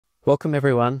Welcome,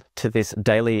 everyone, to this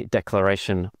Daily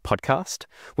Declaration podcast.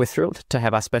 We're thrilled to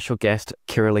have our special guest,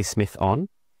 Kirralie Smith, on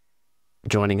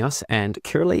joining us. And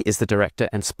Kirralie is the director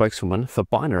and spokeswoman for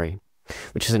Binary,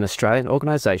 which is an Australian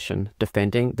organisation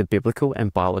defending the biblical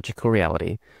and biological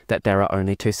reality that there are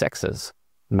only two sexes,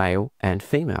 male and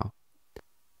female.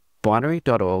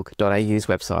 Binary.org.au's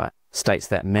website states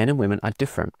that men and women are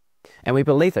different, and we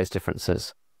believe those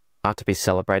differences are to be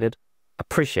celebrated,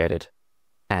 appreciated,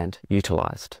 and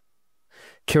utilised.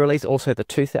 Kirralie is also the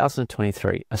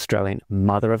 2023 Australian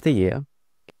Mother of the Year,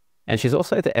 and she's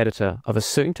also the editor of a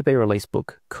soon-to-be-released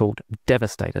book called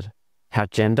Devastated: How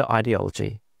Gender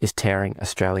Ideology is Tearing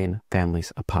Australian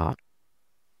Families Apart.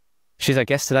 She's our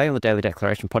guest today on the Daily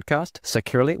Declaration podcast. So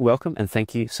Kirralie, welcome, and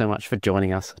thank you so much for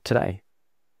joining us today.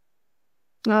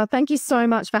 Thank you so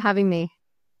much for having me.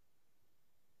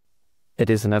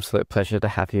 It is an absolute pleasure to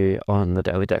have you on the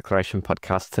Daily Declaration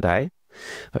podcast today.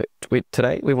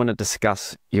 Today we want to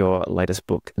discuss your latest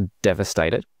book,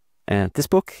 Devastated. And this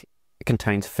book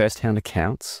contains first-hand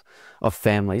accounts of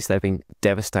families that have been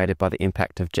devastated by the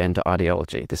impact of gender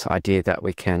ideology, this idea that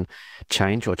we can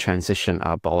change or transition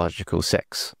our biological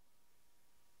sex.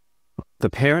 The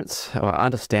parents, or I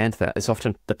understand that it's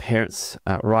often the parents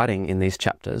writing in these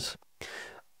chapters,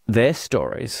 their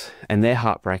stories and their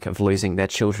heartbreak of losing their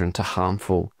children to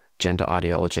harmful gender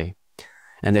ideology,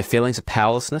 and their feelings of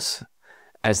powerlessness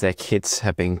as their kids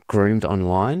have been groomed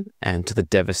online, and to the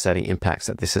devastating impacts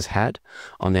that this has had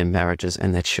on their marriages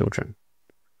and their children.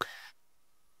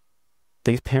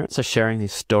 These parents are sharing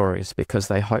these stories because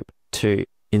they hope to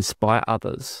inspire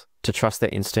others to trust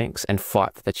their instincts and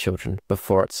fight for their children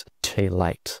before it's too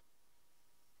late.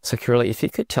 So Kirralie, if you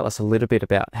could tell us a little bit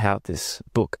about how this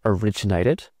book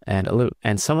originated and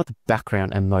some of the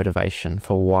background and motivation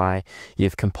for why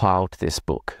you've compiled this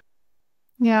book.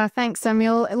 Yeah, thanks,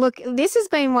 Samuel. Look, this has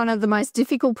been one of the most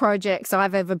difficult projects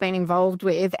I've ever been involved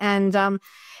with. And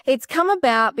it's come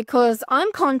about because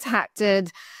I'm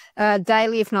contacted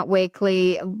daily, if not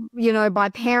weekly, by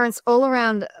parents all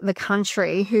around the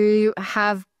country who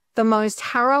have the most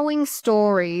harrowing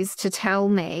stories to tell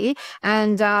me,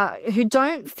 and who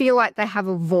don't feel like they have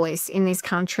a voice in this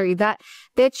country, that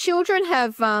their children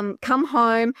have come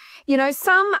home.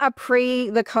 Some are pre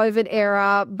the COVID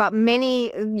era, but many,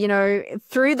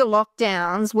 through the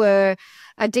lockdowns were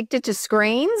addicted to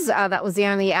screens. That was the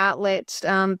only outlet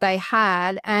they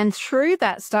had. And through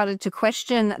that started to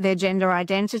question their gender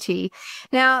identity.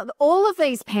 Now, all of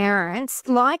these parents,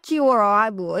 like you or I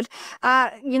would,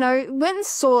 went and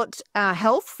sought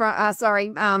advice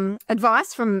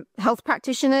from health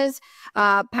practitioners,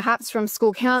 perhaps from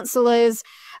school counsellors,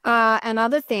 and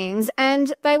other things.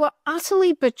 And they were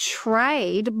utterly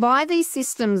betrayed by these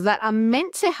systems that are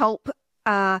meant to help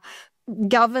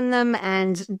govern them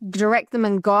and direct them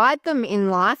and guide them in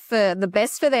life for the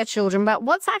best for their children. But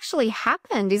what's actually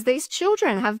happened is these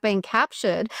children have been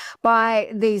captured by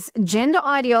this gender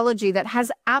ideology that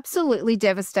has absolutely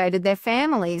devastated their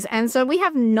families. And so we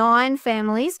have 9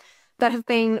 families that have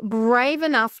been brave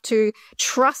enough to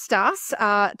trust us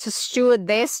to steward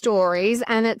their stories.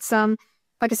 And it's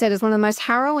like I said, it's one of the most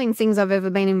harrowing things I've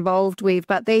ever been involved with.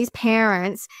 But these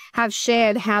parents have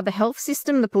shared how the health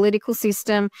system, the political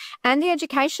system, and the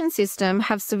education system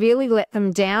have severely let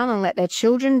them down and let their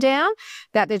children down,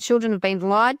 that their children have been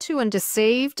lied to and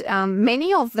deceived.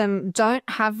 Many of them don't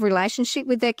have relationship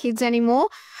with their kids anymore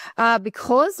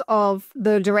because of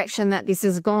the direction that this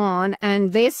has gone.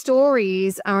 And their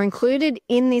stories are included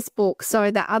in this book so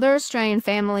that other Australian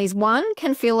families, one,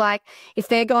 can feel like if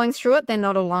they're going through it, they're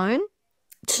not alone.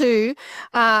 2,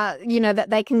 that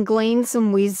they can glean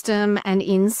some wisdom and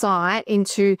insight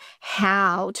into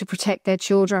how to protect their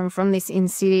children from this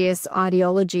insidious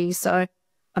ideology. So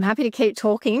I'm happy to keep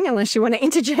talking unless you want to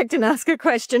interject and ask a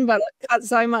question, but I've got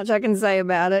so much I can say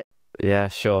about it. Yeah,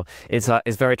 sure.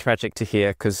 It's very tragic to hear,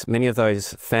 because many of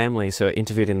those families who are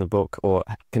interviewed in the book or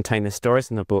contain their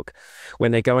stories in the book,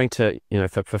 when they're going to,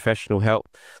 for professional help,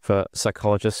 for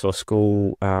psychologists or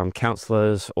school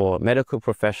counsellors or medical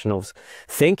professionals,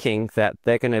 thinking that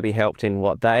they're going to be helped in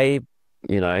what they,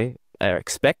 are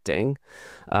expecting,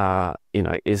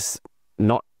 is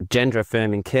not gender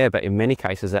affirming care, but in many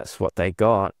cases that's what they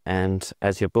got. And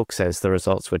as your book says, the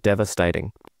results were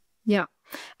devastating. Yeah.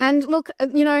 And look,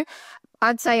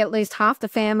 I'd say at least half the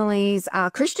families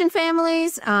are Christian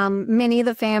families. Many of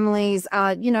the families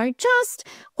are, just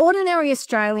ordinary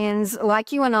Australians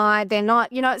like you and I. They're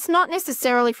not, it's not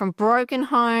necessarily from broken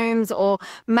homes or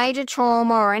major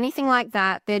trauma or anything like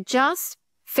that. They're just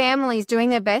families doing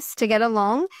their best to get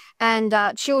along, and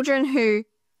children who,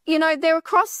 you know, they're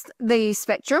across the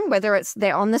spectrum, whether it's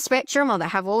they're on the spectrum or they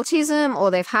have autism or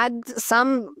they've had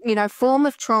some, you know, form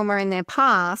of trauma in their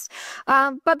past.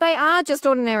 But they are just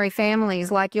ordinary families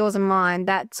like yours and mine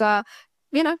that,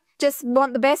 you know, just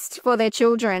want the best for their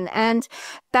children. And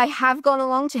they have gone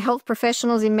along to health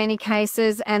professionals in many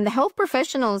cases, and the health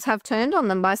professionals have turned on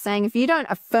them by saying, if you don't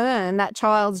affirm that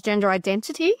child's gender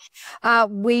identity,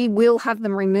 we will have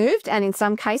them removed. And in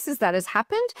some cases that has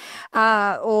happened,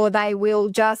 or they will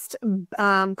just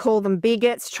call them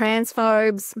bigots,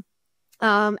 transphobes,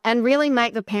 and really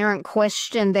make the parent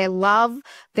question their love,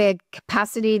 their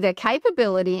capacity, their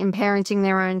capability in parenting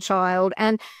their own child.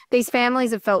 And these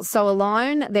families have felt so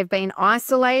alone. They've been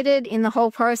isolated in the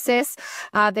whole process.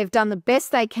 They've done the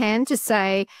best they can to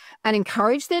say and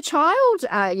encourage their child,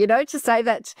 you know, to say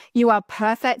that you are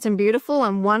perfect and beautiful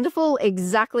and wonderful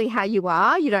exactly how you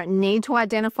are. You don't need to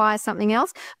identify as something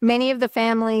else. Many of the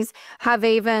families have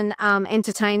even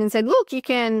entertained and said, look, you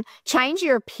can change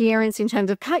your appearance in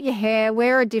terms of cut your hair,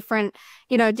 wear a different,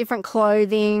 you know, different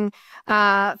clothing.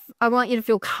 I want you to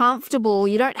feel comfortable.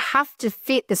 You don't have to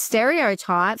fit the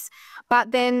stereotypes.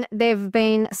 But then they've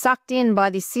been sucked in by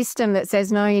this system that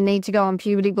says, no, you need to go on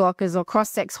puberty blockers or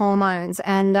cross-sex hormones.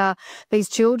 And these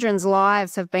children's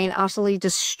lives have been utterly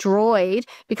destroyed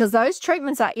because those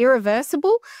treatments are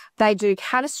irreversible. They do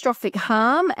catastrophic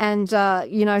harm. And,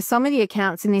 you know, some of the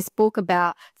accounts in this book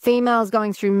about females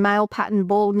going through male pattern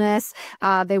baldness,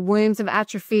 their wombs have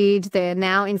atrophied, they're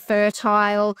now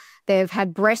infertile, they've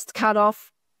had breasts cut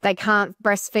off, they can't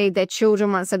breastfeed their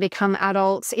children once they become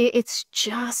adults. It's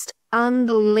just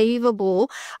unbelievable.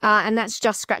 And that's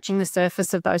just scratching the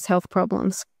surface of those health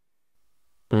problems.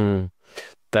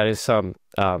 That is some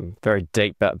very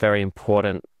deep but very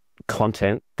important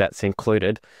content that's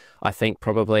included. I think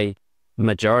probably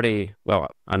majority,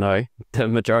 well, I know the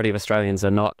majority of Australians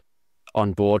are not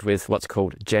on board with what's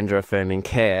called gender affirming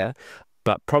care,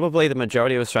 but probably the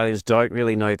majority of Australians don't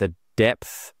really know the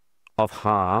depth of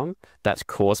harm that's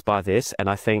caused by this. And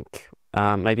I think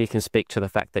maybe you can speak to the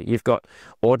fact that you've got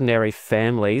ordinary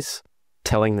families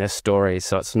telling their stories.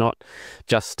 So it's not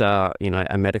just, you know,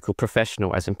 a medical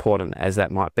professional, as important as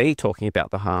that might be, talking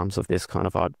about the harms of this kind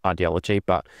of ideology,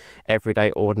 but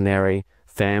everyday ordinary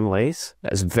families.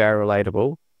 That's very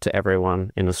relatable to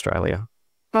everyone in Australia.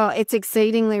 Well, it's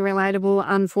exceedingly relatable,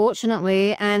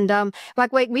 unfortunately. And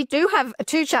like we do have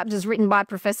 2 chapters written by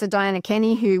Professor Diana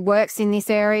Kenny, who works in this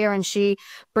area, and she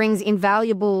brings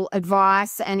invaluable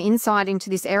advice and insight into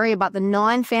this area. But the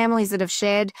 9 families that have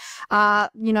shared,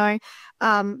 you know,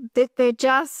 they're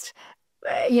just...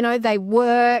 You know, they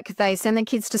work, they send their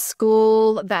kids to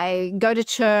school, they go to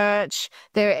church,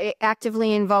 they're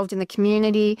actively involved in the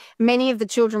community. Many of the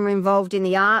children are involved in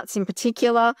the arts in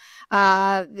particular.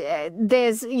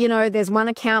 There's, you know, there's one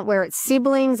account where it's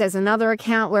siblings, there's another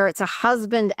account where it's a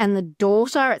husband and the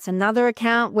daughter, it's another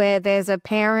account where there's a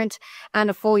parent and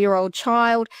a 4-year-old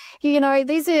child. You know,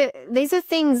 these are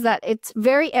things that it's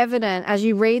very evident as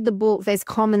you read the book, there's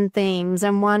common themes.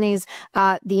 And one is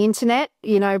the internet,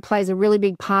 you know, plays a really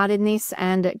big part in this,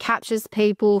 and it captures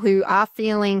people who are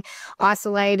feeling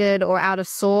isolated or out of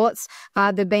sorts.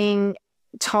 They're being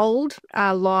told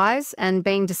lies and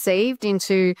being deceived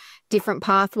into different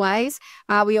pathways.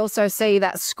 We also see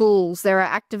that schools, there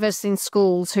are activists in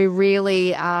schools who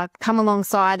really come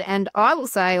alongside and I will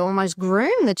say almost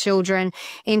groom the children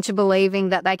into believing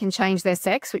that they can change their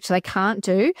sex, which they can't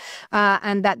do,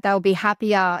 and that they'll be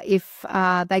happier if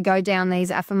they go down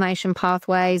these affirmation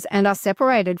pathways and are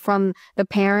separated from the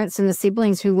parents and the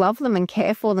siblings who love them and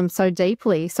care for them so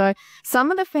deeply. So some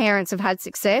of the parents have had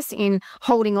success in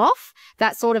holding off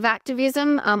that sort of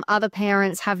activism. Other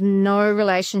parents have no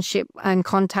relationship and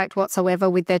contact whatsoever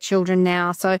with their children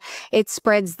now. So it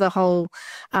spreads the whole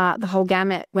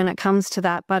gamut when it comes to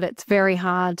that. But it's very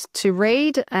hard to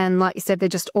read. And like you said, they're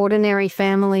just ordinary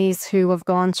families who have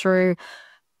gone through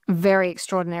very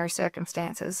extraordinary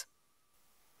circumstances.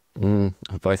 I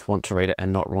both want to read it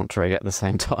and not want to read it at the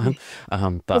same time.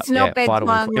 But it's not vital,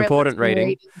 important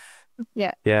reading.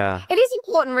 Yeah. Yeah. It is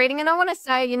important reading. And I want to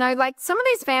say, you know, like some of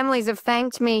these families have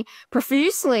thanked me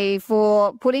profusely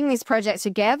for putting this project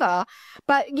together.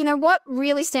 But, you know, what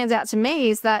really stands out to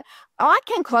me is that I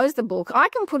can close the book, I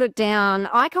can put it down,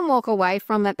 I can walk away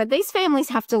from it. But these families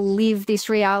have to live this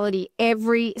reality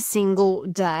every single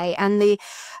day. And the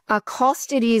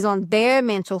cost it is on their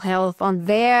mental health, on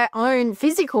their own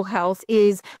physical health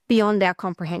is beyond our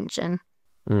comprehension.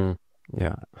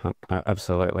 Yeah,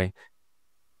 absolutely.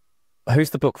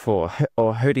 Who's the book for?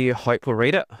 Or who do you hope will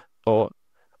read it? Or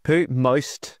who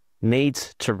most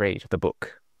needs to read the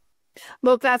book?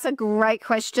 Look, that's a great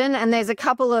question. And there's a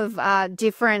couple of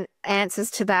different answers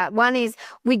to that. One is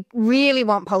we really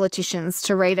want politicians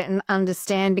to read it and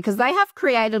understand, because they have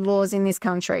created laws in this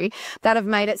country that have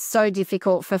made it so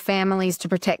difficult for families to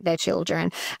protect their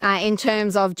children in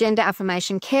terms of gender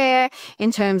affirmation care,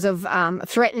 in terms of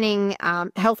threatening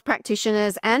health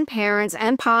practitioners and parents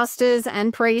and pastors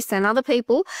and priests and other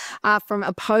people from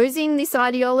opposing this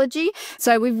ideology.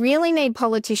 So we really need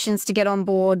politicians to get on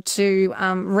board to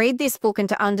read this book and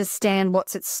to understand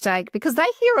what's at stake, because they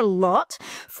hear a lot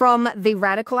from the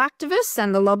radical activists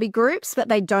and the lobby groups, but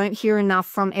they don't hear enough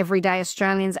from everyday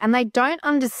Australians, and they don't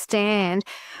understand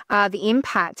the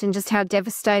impact and just how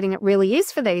devastating it really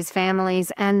is for these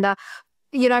families. And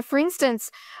you know, for instance,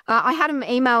 I had an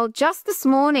email just this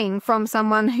morning from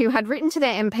someone who had written to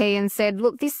their MP and said,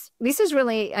 look, this is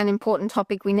really an important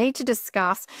topic we need to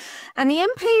discuss. And the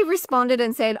MP responded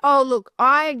and said, oh, look,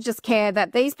 I just care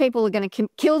that these people are going to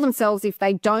kill themselves if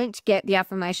they don't get the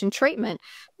affirmation treatment.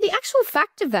 The actual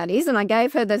fact of that is, and I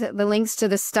gave her the links to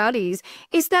the studies,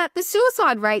 is that the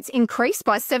suicide rates increase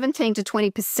by 17 to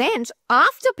 20%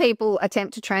 after people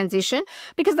attempt to transition,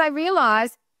 because they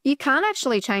realise you can't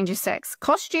actually change your sex.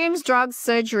 Costumes, drugs,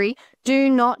 surgery do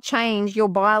not change your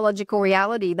biological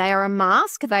reality. They are a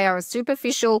mask. They are a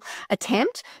superficial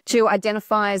attempt to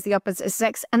identify as the opposite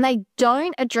sex, and they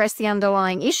don't address the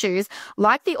underlying issues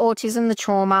like the autism, the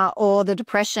trauma, or the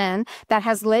depression that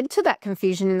has led to that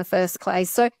confusion in the first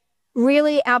place. So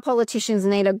really, our politicians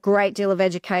need a great deal of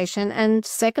education. And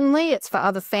secondly, it's for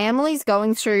other families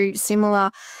going through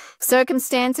similar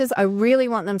circumstances. I really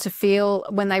want them to feel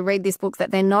when they read this book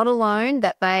that they're not alone,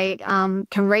 that they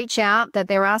can reach out, that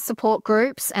there are support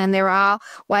groups and there are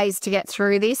ways to get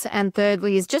through this. And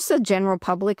thirdly is just the general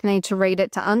public need to read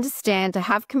it, to understand, to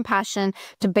have compassion,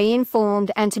 to be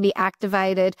informed and to be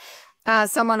activated.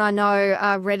 Someone I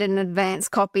know read an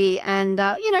advanced copy and,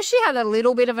 you know, she had a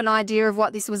little bit of an idea of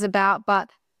what this was about,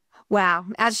 but wow,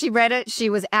 as she read it, she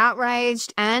was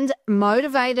outraged and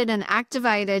motivated and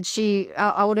activated. She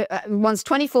wants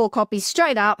 24 copies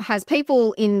straight up, has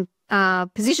people in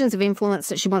positions of influence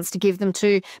that she wants to give them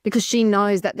to, because she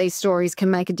knows that these stories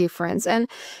can make a difference. And,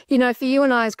 you know, for you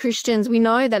and I as Christians, we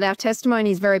know that our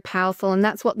testimony is very powerful, and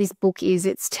that's what this book is.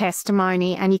 It's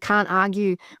testimony, and you can't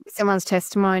argue with someone's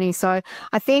testimony. So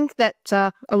I think that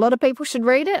a lot of people should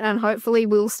read it, and hopefully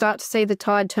we'll start to see the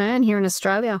tide turn here in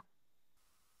Australia.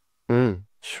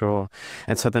 Sure.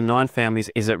 And so the 9 families,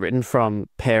 is it written from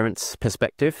parents'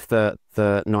 perspective, the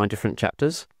 9 different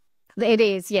chapters? It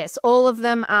is, yes. All of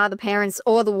them are the parents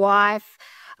or the wife's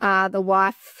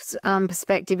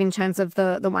perspective in terms of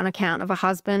the one account of a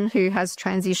husband who has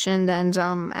transitioned,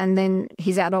 and then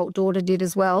his adult daughter did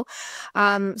as well.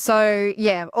 So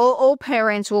yeah, all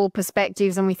parental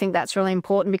perspectives, and we think that's really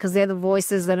important because they're the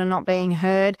voices that are not being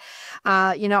heard.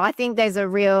 You know, I think there's a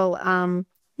real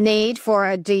need for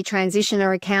a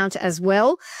detransitioner account as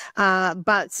well.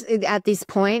 But at this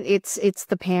point, it's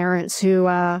the parents who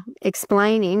are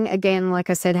explaining, again,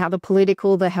 like I said, how the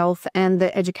political, the health and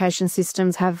the education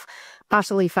systems have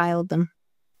utterly failed them.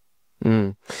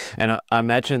 And I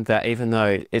imagine that even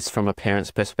though it's from a parent's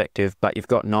perspective, but you've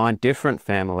got 9 different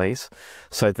families,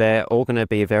 so they're all going to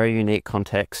be a very unique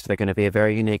context. They're going to be a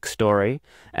very unique story.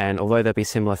 And although there'll be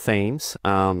similar themes,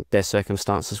 their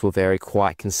circumstances will vary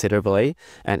quite considerably.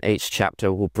 And each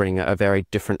chapter will bring a very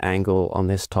different angle on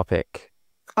this topic.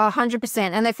 100%.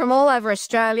 And they're from all over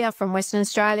Australia, from Western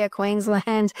Australia,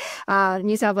 Queensland,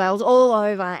 New South Wales, all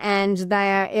over. And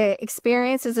their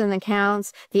experiences and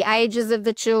accounts, the ages of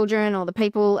the children or the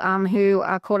people who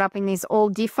are caught up in this all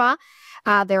differ.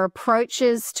 Their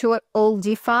approaches to it all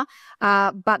differ,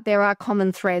 but there are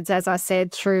common threads, as I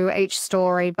said, through each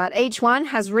story. But each one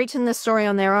has written the story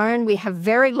on their own. We have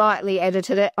very lightly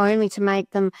edited it, only to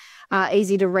make them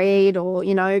easy to read, or,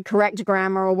 you know, correct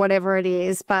grammar or whatever it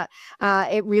is. But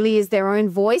it really is their own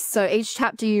voice. So each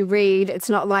chapter you read, it's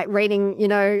not like reading, you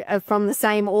know, from the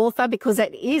same author, because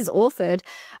it is authored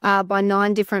by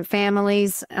 9 different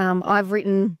families. I've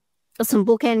written some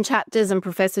bookend chapters, and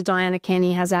Professor Diana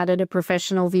Kenny has added a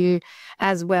professional view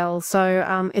as well.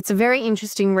 So it's a very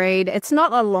interesting read. It's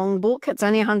not a long book. It's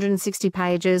only 160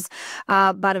 pages,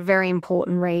 but a very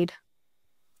important read.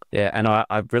 Yeah, and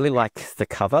I really like the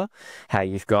cover, how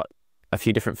you've got a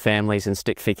few different families and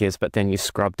stick figures, but then you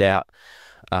scrubbed out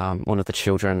one of the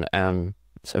children.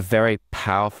 It's a very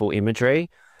powerful imagery,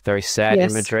 very sad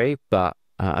imagery, but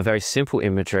a very simple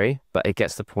imagery, but it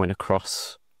gets the point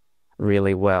across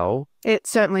really well. It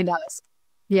certainly does.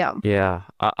 Yeah. Yeah.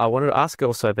 I wanted to ask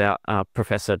also about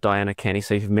Professor Diana Kenny.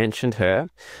 So you've mentioned her.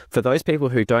 For those people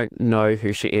who don't know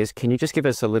who she is, can you just give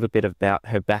us a little bit about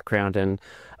her background and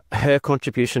her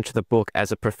contribution to the book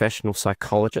as a professional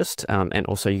psychologist and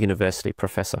also university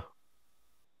professor.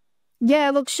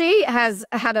 Yeah, look, she has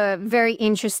had a very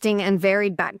interesting and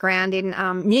varied background in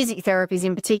music therapies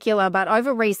in particular, but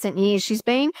over recent years, she's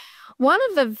been one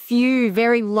of the few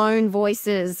very lone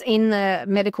voices in the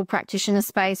medical practitioner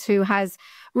space who has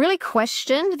really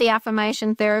questioned the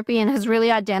affirmation therapy and has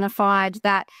really identified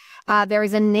that there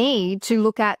is a need to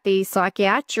look at the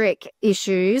psychiatric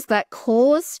issues that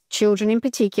cause children in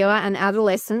particular and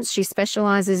adolescents. She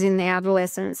specializes in the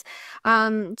adolescents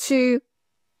to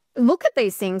look at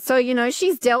these things. So, you know,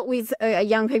 she's dealt with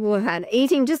young people who have had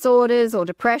eating disorders or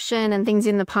depression and things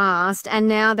in the past, and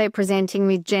now they're presenting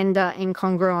with gender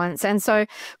incongruence. And so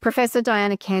Professor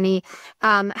Diana Kenny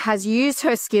has used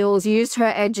her skills, used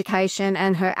her education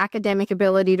and her academic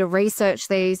ability to research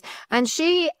these. And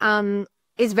she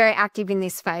is very active in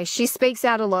this space. She speaks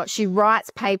out a lot. She writes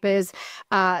papers.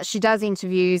 She does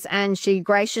interviews, and she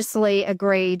graciously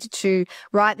agreed to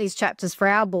write these chapters for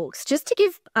our books just to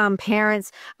give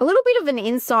parents a little bit of an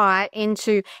insight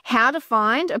into how to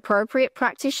find appropriate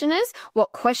practitioners,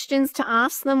 what questions to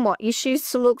ask them, what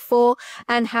issues to look for,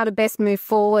 and how to best move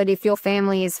forward if your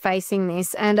family is facing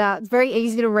this. And it's very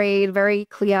easy to read, very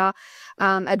clear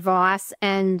advice.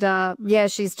 And yeah,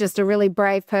 she's just a really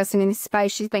brave person in this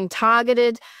space. She's been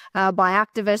targeted by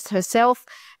activists herself,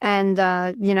 and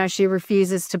you know, she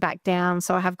refuses to back down.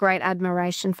 So I have great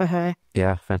admiration for her.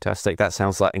 Yeah, fantastic. That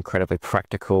sounds like incredibly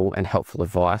practical and helpful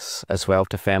advice as well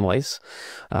to families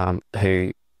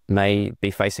who may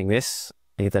be facing this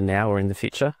either now or in the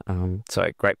future.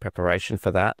 So great preparation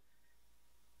for that.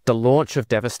 The launch of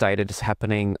Devastated is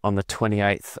happening on the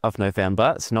 28th of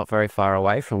November. It's not very far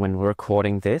away from when we're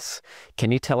recording this.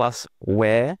 Can you tell us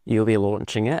where you'll be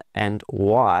launching it and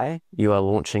why you are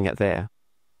launching it there?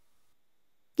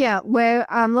 Yeah, we're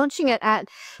launching it at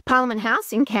Parliament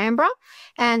House in Canberra,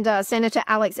 and Senator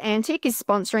Alex Antic is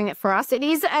sponsoring it for us. It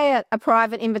is a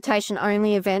private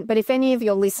invitation-only event, but if any of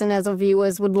your listeners or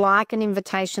viewers would like an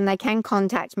invitation, they can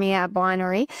contact me at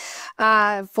Binary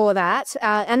for that.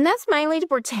 And that's mainly to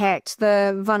protect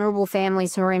the vulnerable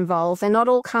families who are involved. They're not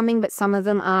all coming, but some of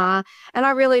them are. And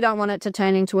I really don't want it to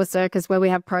turn into a circus where we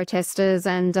have protesters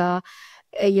and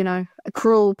you know,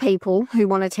 cruel people who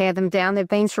want to tear them down. They've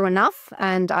been through enough,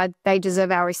 and they deserve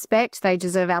our respect. They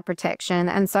deserve our protection.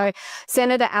 And so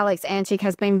Senator Alex Antic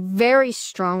has been very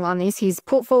strong on this. He's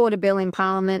put forward a bill in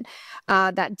Parliament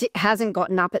that hasn't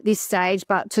gotten up at this stage,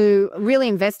 but to really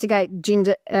investigate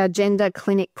gender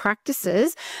clinic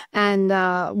practices and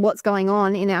what's going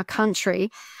on in our country.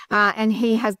 And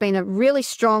he has been a really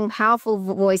strong, powerful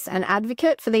voice and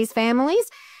advocate for these families.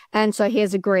 And so he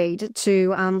has agreed to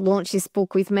launch this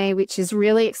book with me, which is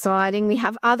really exciting. We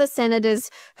have other senators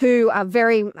who are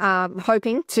very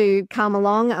hoping to come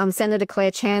along. Senator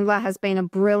Claire Chandler has been a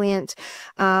brilliant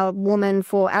woman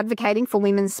for advocating for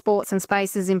women's sports and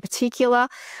spaces in particular.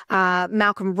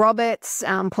 Malcolm Roberts,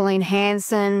 Pauline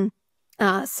Hanson,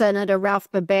 Senator Ralph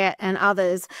Babette and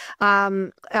others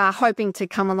are hoping to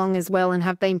come along as well and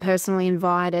have been personally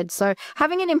invited. So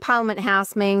having it in Parliament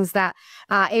House means that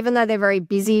even though they're very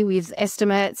busy with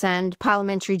estimates and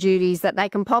parliamentary duties, that they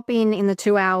can pop in the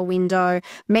 2-hour window,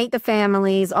 meet the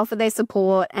families, offer their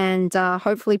support, and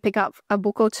hopefully pick up a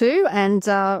book or two and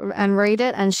read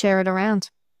it and share it around.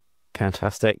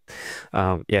 Fantastic.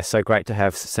 Yeah, so great to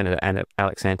have Senator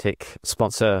Alex Antic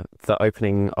sponsor the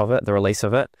opening of it, the release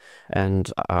of it. And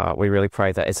we really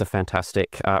pray that it's a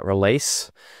fantastic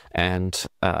release and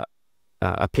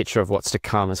a picture of what's to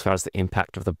come as far as the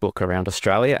impact of the book around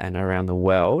Australia and around the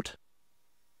world.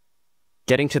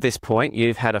 Getting to this point,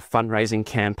 you've had a fundraising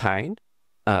campaign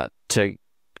to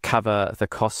cover the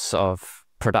costs of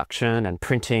production and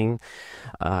printing.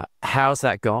 How's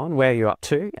that gone? Where are you up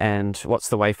to? And what's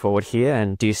the way forward here?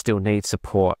 And do you still need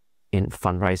support in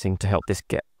fundraising to help this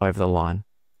get over the line?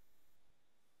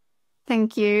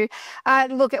 Thank you.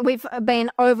 Look, we've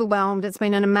been overwhelmed. It's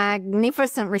been a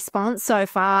magnificent response so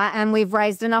far, and we've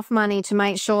raised enough money to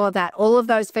make sure that all of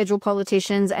those federal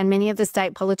politicians and many of the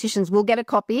state politicians will get a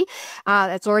copy.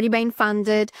 That's already been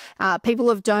funded. People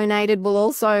who have donated will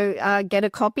also get a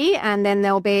copy, and then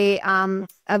there'll be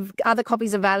other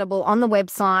copies available on the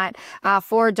website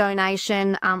for a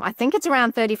donation. I think it's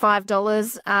around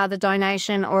 $35, the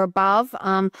donation or above.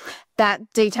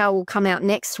 That detail will come out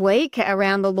next week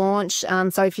around the launch.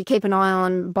 So if you keep an eye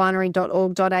on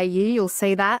binary.org.au, you'll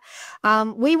see that.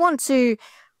 We want to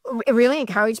really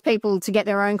encourage people to get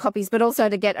their own copies, but also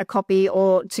to get a copy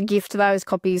or to gift those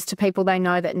copies to people they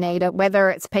know that need it, whether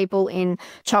it's people in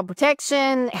child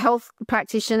protection, health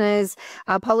practitioners,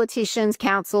 politicians,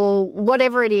 council,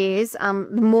 whatever it is. The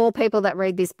more people that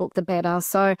read this book, the better.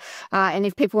 So, and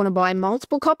if people want to buy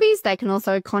multiple copies, they can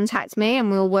also contact me and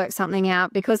we'll work something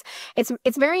out, because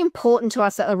it's very important to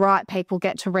us that the right people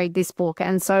get to read this book.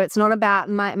 And so it's not about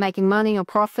making money or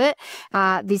profit.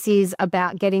 This is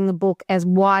about getting the book as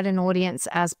wide an audience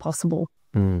as possible.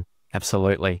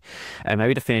 Absolutely. And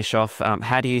maybe to finish off,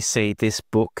 how do you see this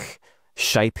book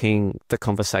shaping the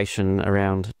conversation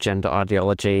around gender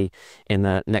ideology in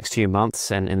the next few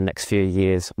months and in the next few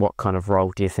years? What kind of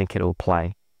role do you think it will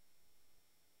play?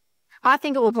 I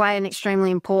think it will play an extremely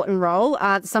important role.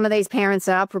 Some of these parents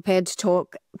are prepared to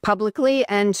talk publicly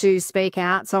and to speak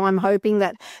out. So I'm hoping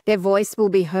that their voice will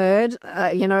be heard,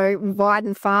 wide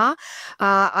and far.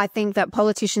 I think that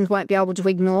politicians won't be able to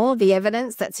ignore the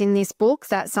evidence that's in this book,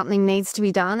 that something needs to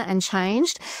be done and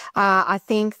changed. I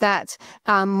think that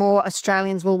more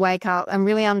Australians will wake up and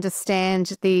really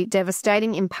understand the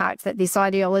devastating impact that this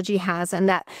ideology has, and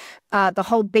that the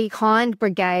whole Be Kind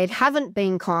brigade haven't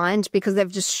been kind because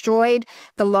they've destroyed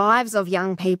the lives of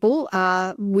young people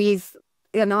with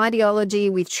an ideology,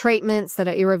 with treatments that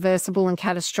are irreversible and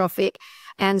catastrophic.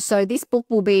 And so this book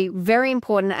will be very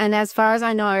important. And as far as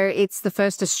I know, it's the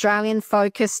first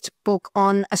Australian-focused book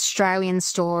on Australian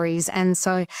stories. And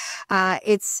so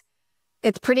it's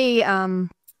pretty...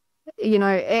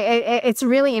 it's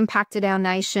really impacted our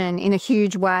nation in a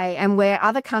huge way. And where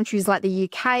other countries like the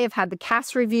UK have had the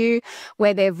Cass review,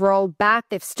 where they've rolled back,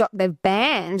 they've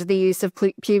banned the use of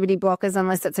puberty blockers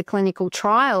unless it's a clinical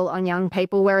trial on young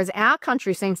people, whereas our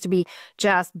country seems to be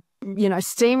just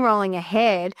steamrolling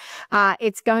ahead.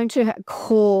 It's going to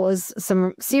cause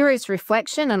some serious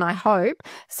reflection, and I hope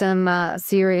some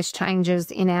serious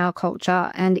changes in our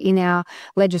culture and in our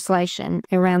legislation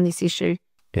around this issue.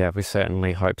 Yeah, we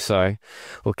certainly hope so.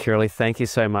 Well, Kirralie, thank you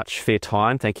so much for your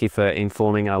time. Thank you for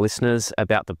informing our listeners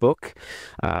about the book.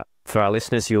 For our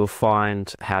listeners, you'll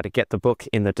find how to get the book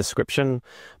in the description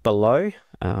below,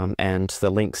 and the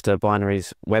links to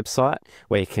Binary's website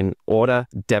where you can order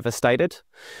Devastated,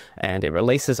 and it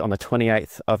releases on the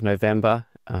 28th of November.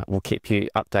 We'll keep you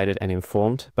updated and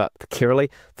informed. But Kirralie,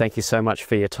 thank you so much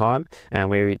for your time, and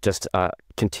we just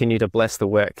continue to bless the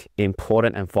work,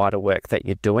 important and vital work that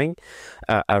you're doing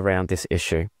around this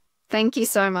issue. Thank you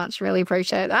so much. Really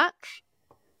appreciate that.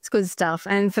 It's good stuff.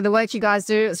 And for the work you guys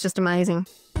do, it's just amazing.